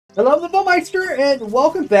Hello, the Bowmeister, and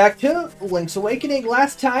welcome back to Link's Awakening.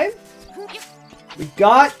 Last time, we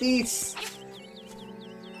got these...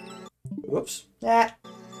 Whoops. Alright,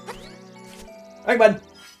 bud.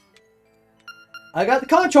 I got the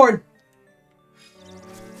conch horn.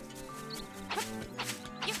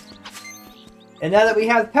 And now that we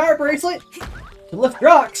have the power bracelet to lift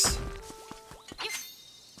rocks,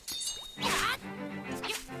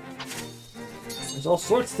 there's all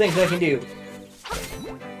sorts of things I can do.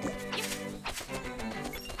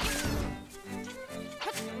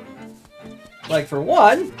 Like, for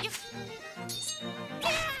one,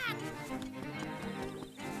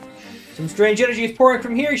 some strange energy is pouring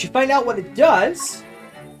from here. You should find out what it does.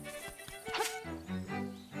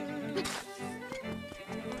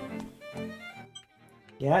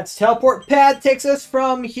 Yeah, its teleport pad takes us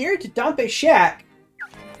from here to Dompe Shack.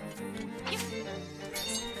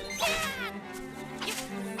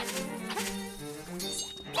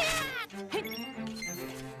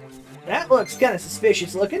 That looks kind of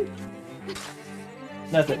suspicious looking.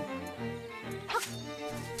 Nothing.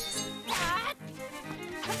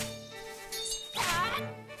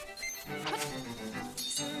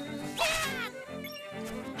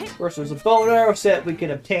 Of course, there's a bow and arrow set we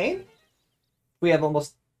can obtain. We have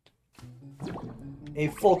almost a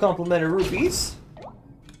full complement of rupees.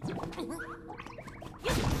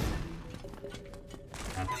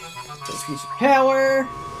 A piece of power.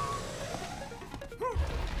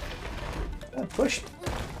 Push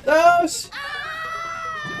those.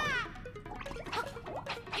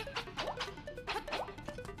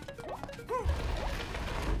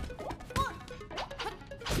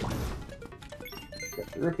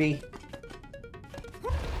 Got the rupee.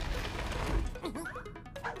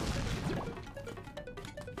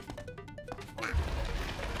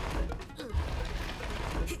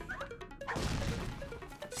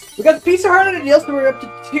 We got the piece of heart on the deal, so we're up to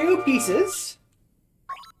 2 pieces.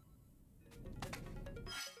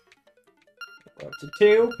 We're up to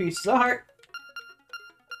 2 pieces of heart.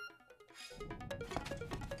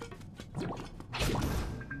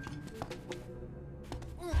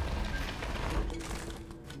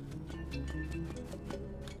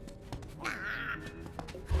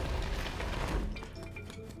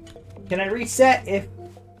 Can I reset if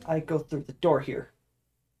I go through the door here?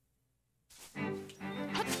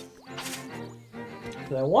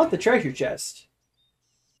 I want the treasure chest.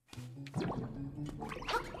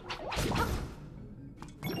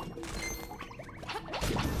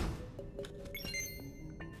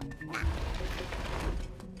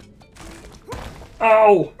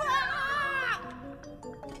 Oh!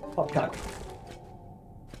 Popcock.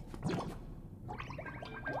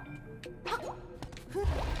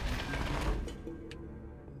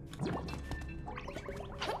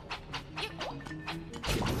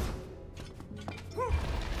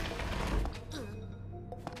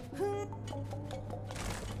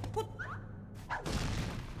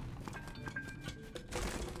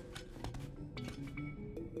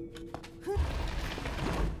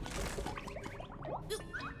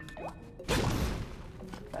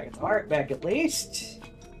 Art back at least.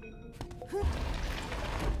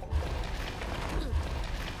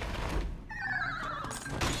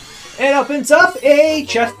 It opens up a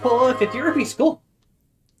chest full of 50 rupees. Cool.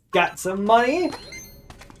 Got some money.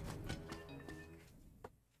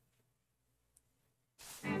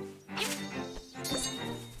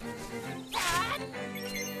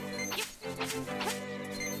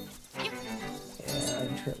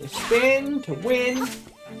 And currently spin to win.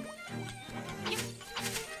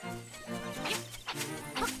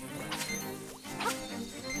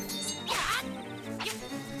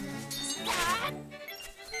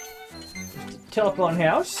 Telephone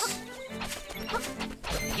house.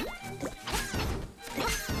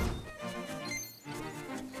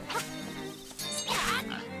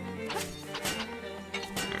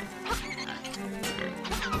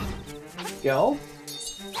 Go.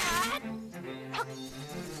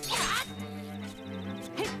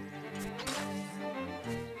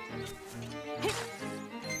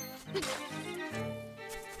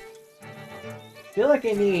 Feel like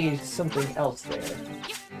I need something else there.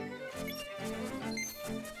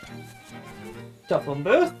 Telephone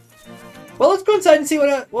booth. Well, let's go inside and see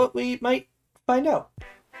what we might find out.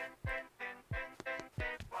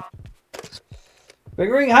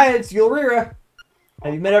 Figuring hi, it's Yulrira.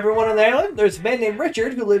 Have you met everyone on the island? There's a man named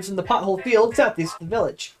Richard who lives in the pothole field southeast of the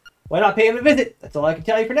village. Why not pay him a visit? That's all I can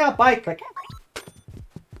tell you for now. Bye. Click.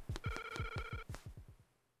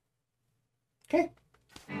 Okay.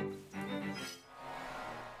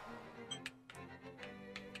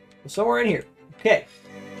 Somewhere in here. Okay.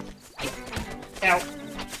 Ow.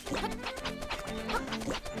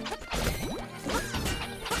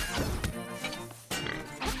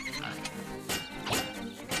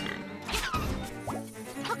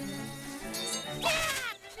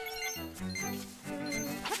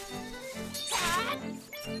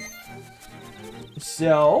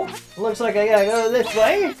 So, looks like I gotta go this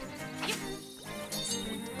way.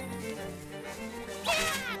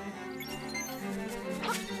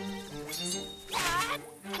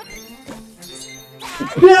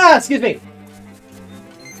 Ah, excuse me.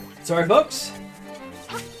 Sorry, folks.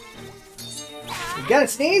 You gotta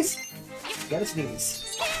sneeze? You gotta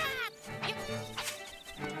sneeze.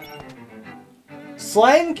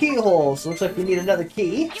 Slime keyholes. Looks like we need another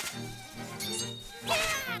key.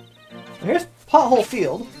 Here's Pothole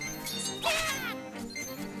Field.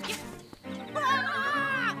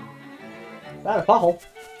 Not a pothole.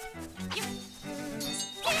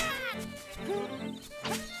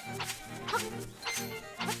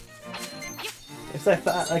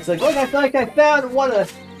 It's like, look, I feel like I found one of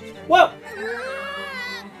the... Whoa!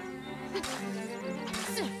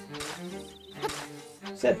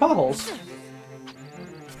 Said potholes.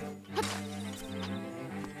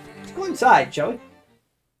 Let's go inside, shall we?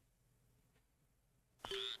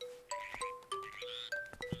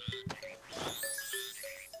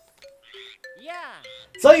 Yeah.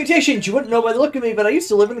 Salutations! You wouldn't know by the look of me, but I used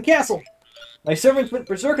to live in the castle. My servants went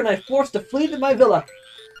berserk and I was forced to flee to my villa.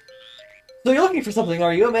 So you're looking for something,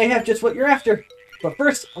 are you? I may have just what you're after. But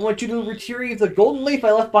first, I want you to retrieve the golden leaf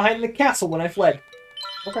I left behind in the castle when I fled.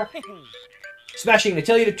 Okay. Smashing, to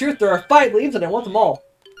tell you the truth, there are 5 leaves and I want them all.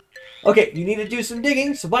 Okay, you need to do some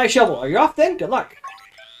digging, so buy a shovel. Are you off then? Good luck.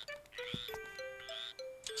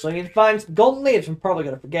 So I need to find some golden leaves. I'm probably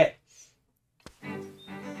going to forget.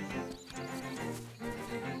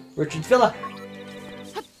 Richard's Villa.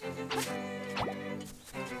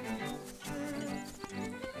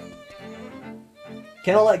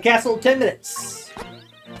 Kennel at Castle, 10 minutes.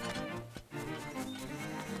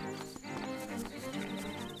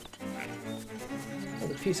 There's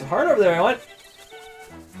a piece of heart over there, I want.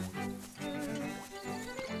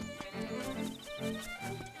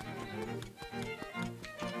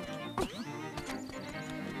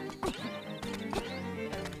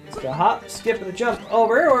 Let's go hop, skip, and a jump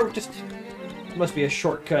over, or just... Must be a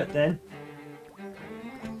shortcut then.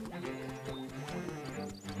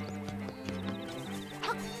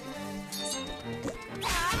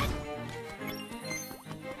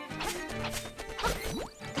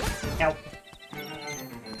 Ow.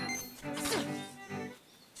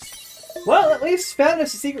 Well, at least found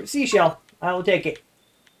us a secret seashell. I will take it.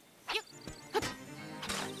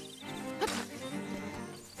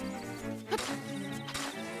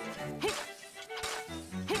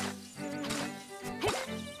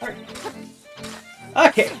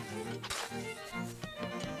 Okay.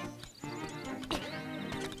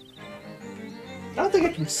 I don't think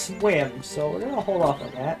I can swim, so we're gonna hold off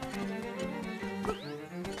on that.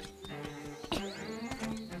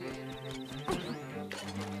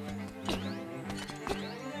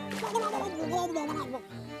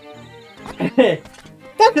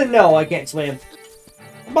 That's a no, I can't swim.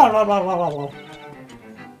 Blah, blah, blah, blah, blah, blah.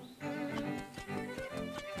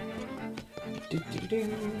 Do, do,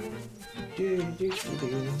 do. Do, do, do,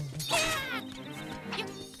 do.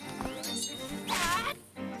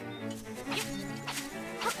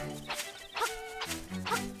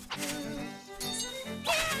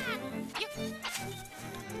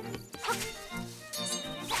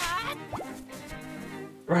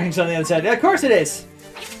 Writing's on the other side. Of course it is!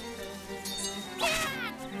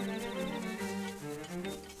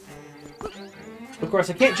 Of course,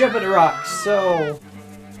 I can't jump into rocks, so...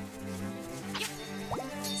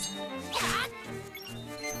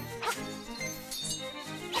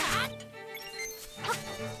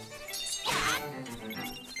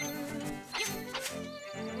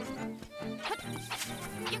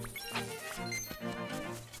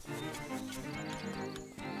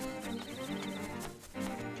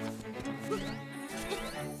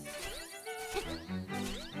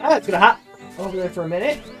 It's gonna hop over there for a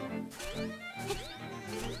minute.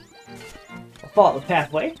 I'll follow the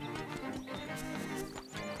pathway.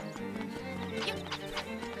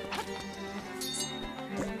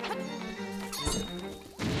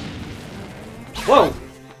 Whoa!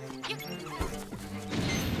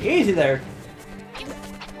 Easy there.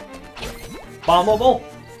 Bombable.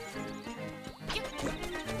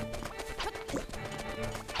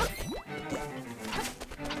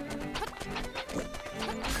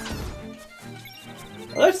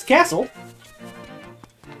 Well, there's the castle.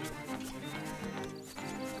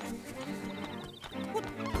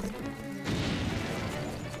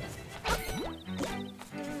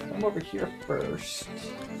 I'm over here first. first?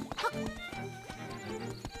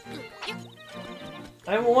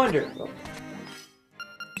 I wonder. Oh.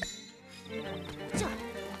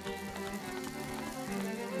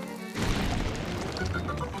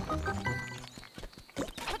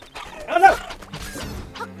 Oh no!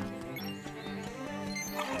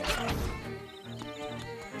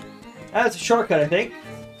 That's a shortcut, I think.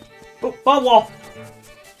 Oh, bomb wall!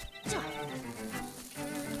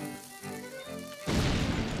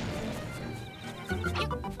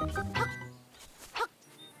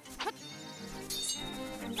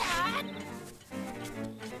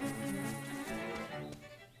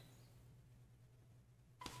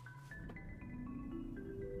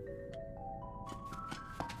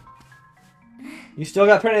 You still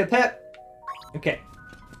got plenty of pep? Okay.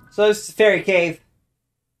 So this is the fairy cave.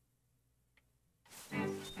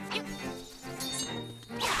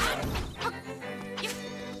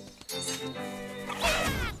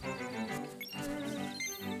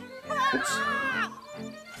 Oops.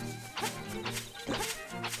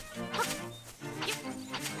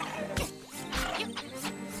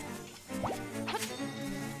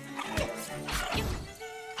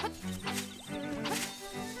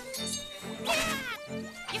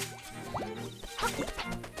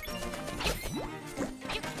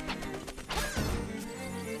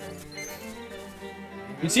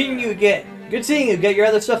 Good seeing you get your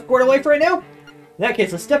other stuff squared away for right now. In that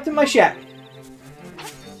case, let's step to my shack.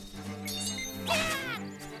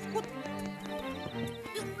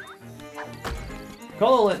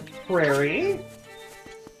 Call it Prairie.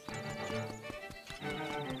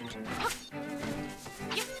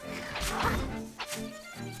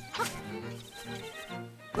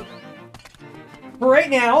 For right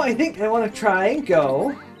now, I think I want to try and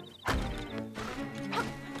go.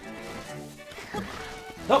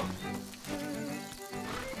 Oh.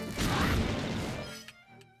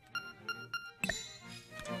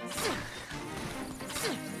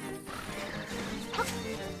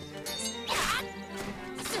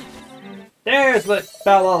 There's what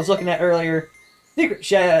Bow Wow was looking at earlier. Secret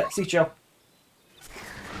sea show.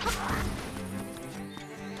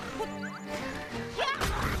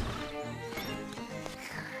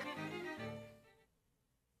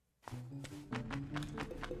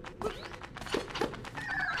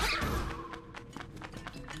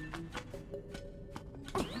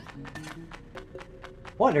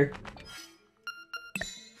 Wonder.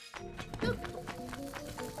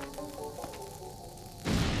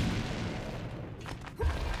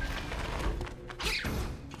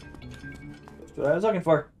 That's what I was looking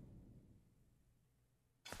for.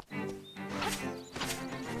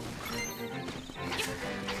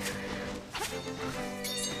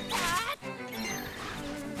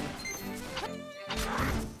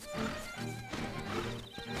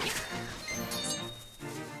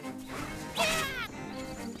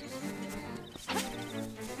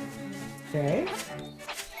 Okay.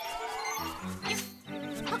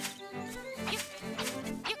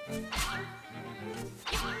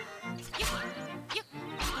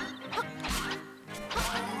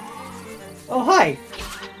 Oh, hi!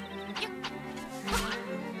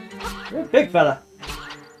 You're a big fella.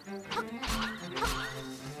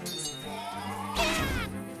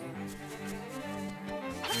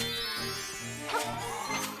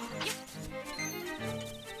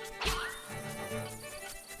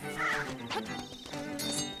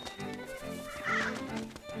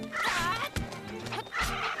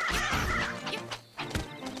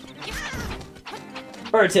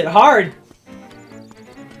 Birds hit hard!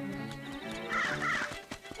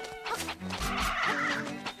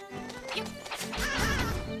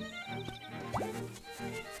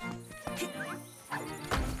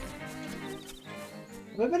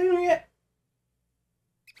 Have I been in here yet?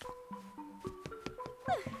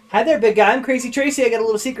 Hi there, big guy. I'm Crazy Tracy. I got a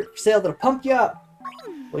little secret for sale that'll pump you up.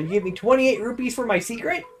 Will you give me 28 rupees for my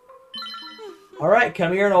secret? Alright,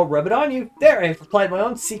 come here and I'll rub it on you. There, I've applied my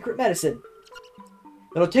own secret medicine.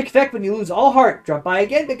 It'll take effect when you lose all heart. Drop by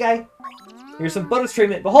again, big guy. Here's some bonus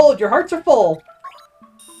treatment. Behold, your hearts are full.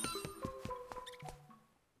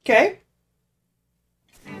 Okay.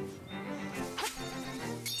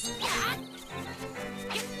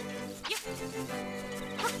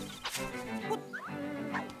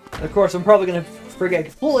 Of course, I'm probably going to forget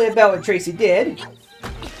completely about what Tracy did.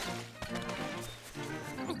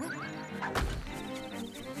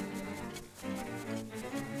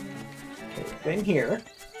 In here.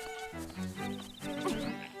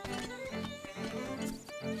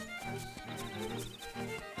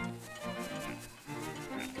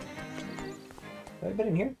 Have I been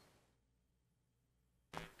in here?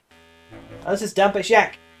 Oh, this is Dump a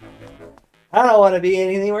Shack. I don't want to be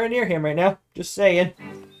anywhere near him right now. Just saying.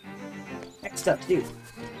 Next up, dude.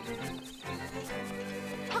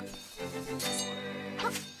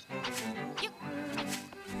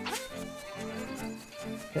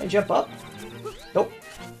 Can I jump up? Nope.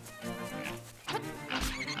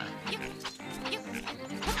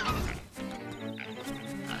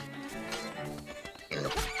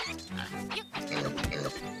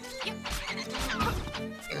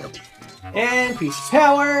 And piece of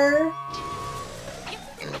power.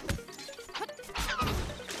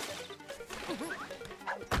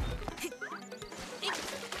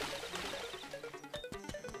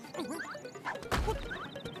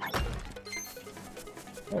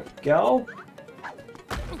 There we go.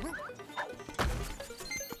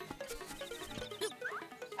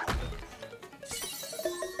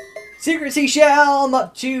 Secret seashell! I'm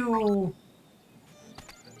up to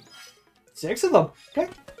 6 of them. Okay.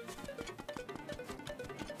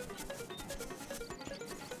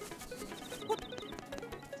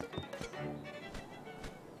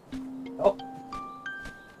 Oh.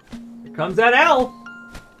 Here comes that owl.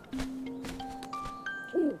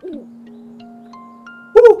 Ooh,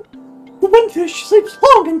 the windfish sleeps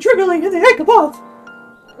long and dreamily in the egg above.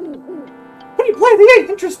 When you play the egg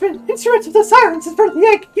instruments of the sirens in front of the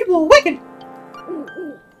egg, he will awaken.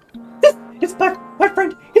 This is my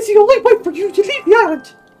friend. It's the only way for you to leave the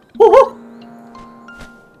island. Oh,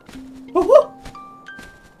 oh.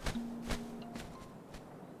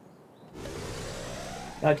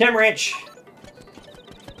 Now, Temranch.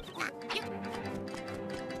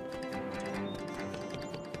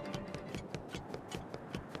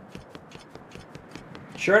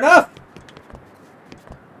 Sure enough.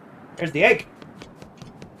 There's the egg.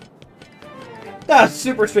 That's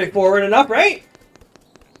super straightforward enough, right?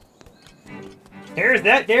 There's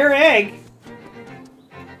that there egg.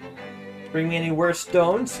 Bring me any worse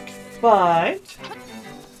stones. Fine.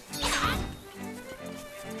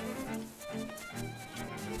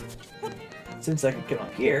 Since I can come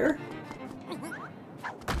up here.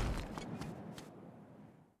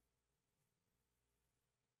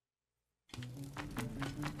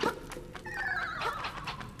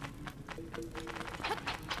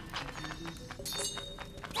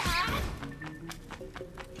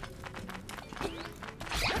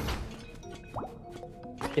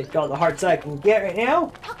 Take all the hearts I can get right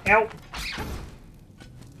now. Ow.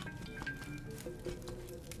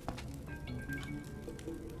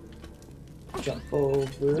 Jump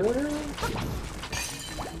over.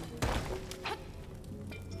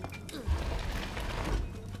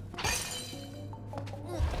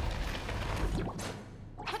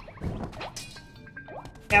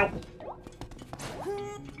 Ow.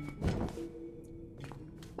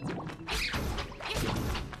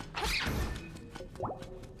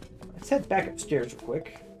 Let's head back upstairs real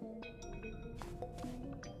quick.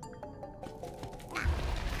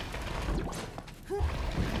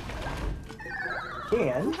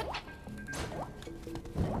 Can.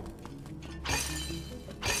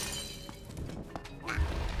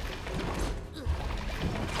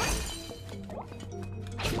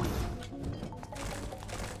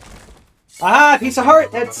 Aha! Piece of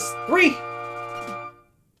heart! That's 3!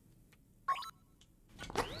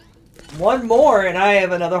 One more and I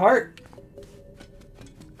have another heart.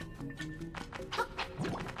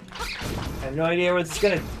 I have no idea where this is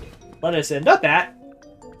gonna let us end up at.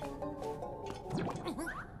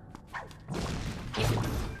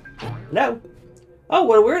 Hello? Oh,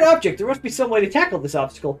 what a weird object. There must be some way to tackle this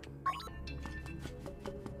obstacle.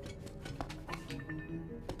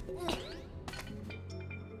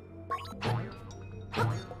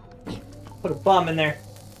 Put a bomb in there.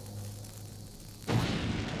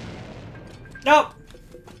 Nope.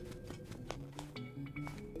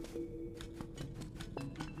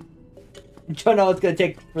 Don't know what it's gonna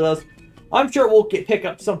take for those. I'm sure we'll pick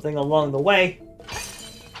up something along the way.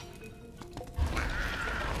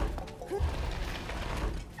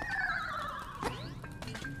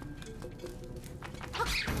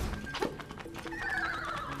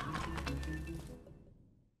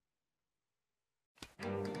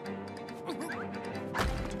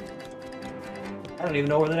 I don't even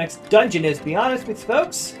know where the next dungeon is, to be honest with you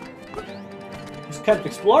folks. Just kind of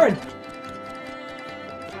exploring.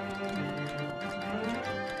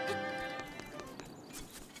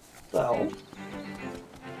 So.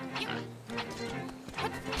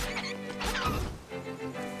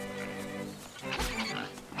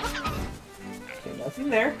 Okay, nothing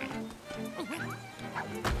there.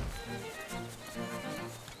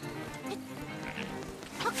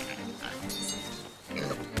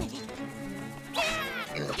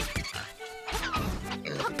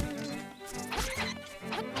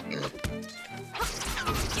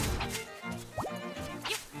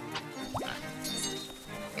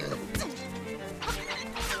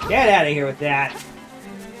 Get out of here with that.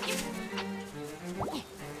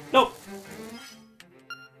 Nope.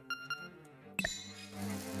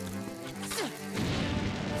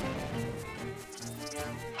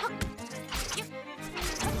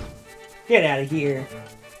 Get out of here.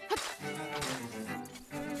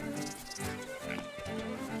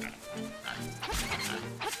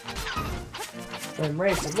 Frame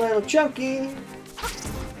rate's a little chunky.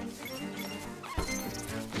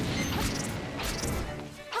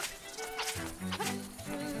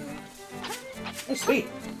 Oh, sweet.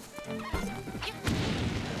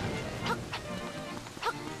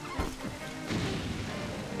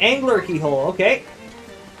 Angler keyhole, okay.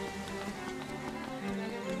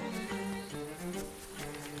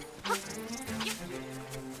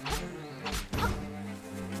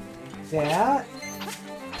 That.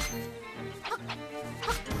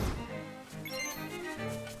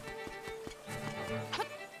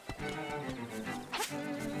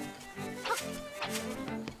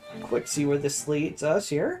 Quick, see where this leads us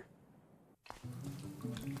here.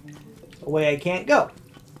 A way I can't go.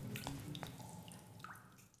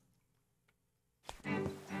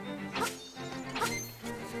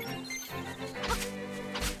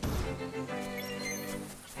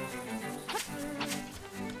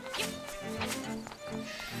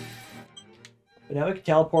 But now we can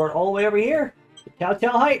teleport all the way over here to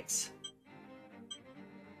Telltale Heights.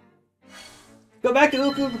 Go back to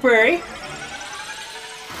Uku Prairie.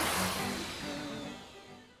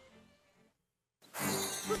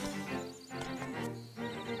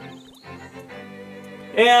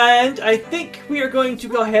 And I think we are going to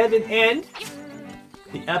go ahead and end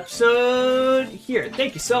the episode here.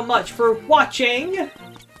 Thank you so much for watching.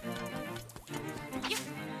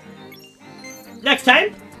 Next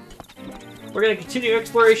time, we're going to continue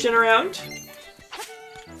exploration around.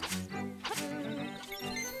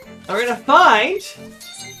 And we're going to find,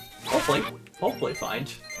 hopefully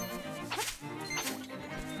find,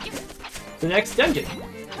 the next dungeon.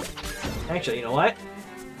 Actually, you know what?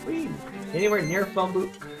 Anywhere near phone?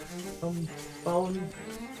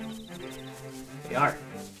 We are.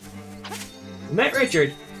 We met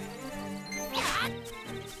Richard.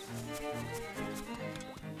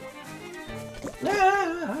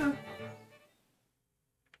 Ah.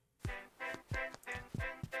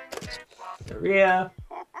 Korea.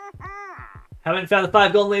 Haven't found the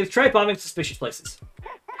 5 golden leaves. Try bombing suspicious places.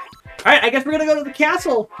 Alright, I guess we're gonna go to the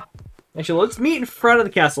castle. Actually, let's meet in front of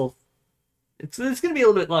the castle. It's gonna be a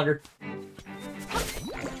little bit longer.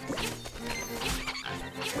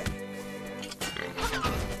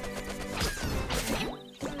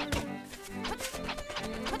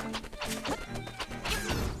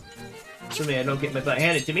 Assuming I don't get my butt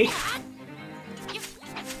handed to me.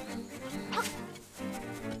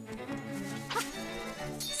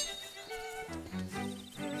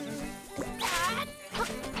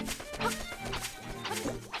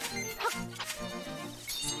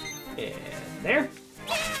 There.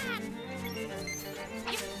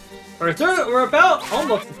 We're about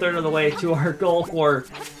almost a third of the way to our goal for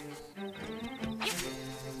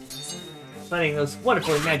finding those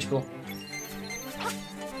wonderfully magical.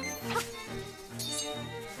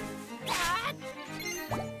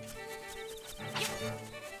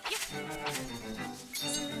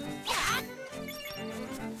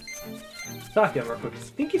 Talk to him real quick.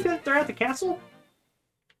 Think you think they're at the castle?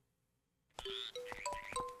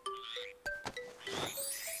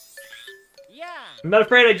 Yeah. I'm not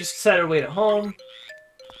afraid. I just decided to wait at home.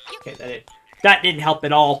 Okay, that didn't help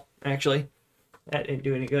at all. Actually, that didn't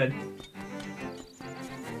do any good.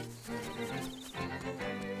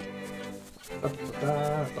 Okay,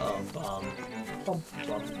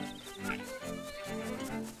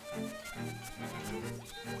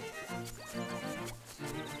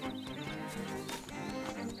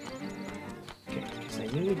 because I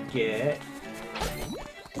need to get.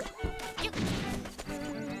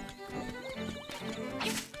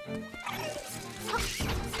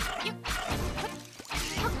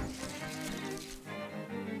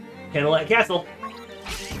 Candlelit Castle.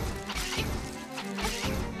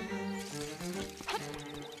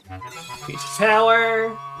 Piece of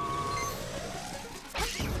power.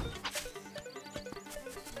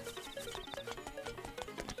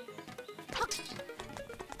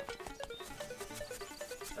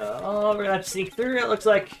 Oh, we're gonna have to sneak through, it looks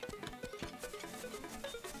like.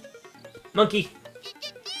 Monkey.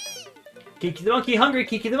 Kiki the monkey, hungry,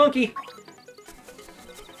 Kiki the monkey.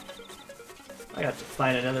 I have to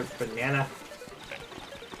find another banana.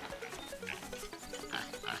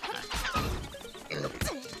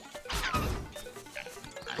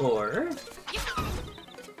 Or...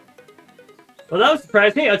 Well, that was a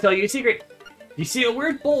surprise. Hey, I'll tell you a secret. You see a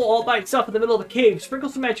weird bowl all by itself in the middle of a cave. Sprinkle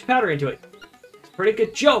some magic powder into it. It's a pretty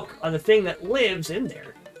good joke on the thing that lives in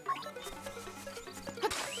there.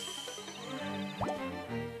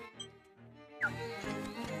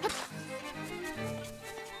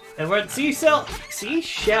 And we're at the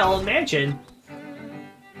Seashell Mansion.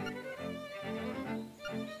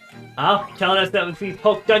 Oh, telling us that if we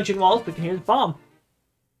poke dungeon walls, we can hear the bomb.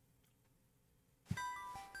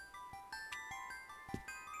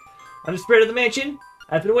 I'm the spirit of the mansion.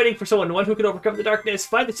 I've been waiting for someone, one who can overcome the darkness.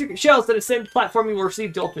 Find the secret shells that ascend the platform, you will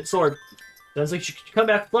receive the ultimate sword. Sounds like you should come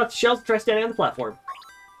back, collect the shells, and try standing on the platform.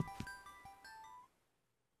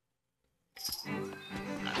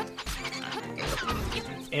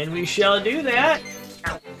 And we shall do that.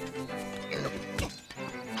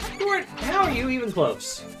 Stuart, how are you even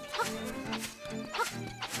close?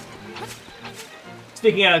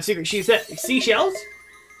 Speaking out of secret seashells.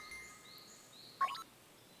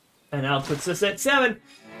 And now puts us at 7.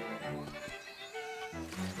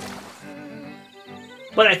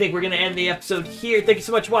 But I think we're going to end the episode here. Thank you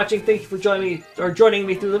so much for watching. Thank you for joining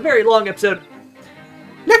me through the very long episode.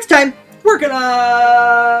 Next time, we're going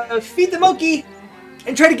to feed the monkey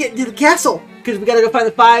and try to get into the castle. Because we got to go find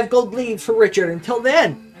the 5 gold leaves for Richard. Until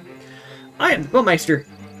then, I am the Bowmeister.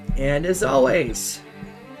 And as always,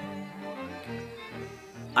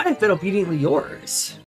 I have been obediently yours.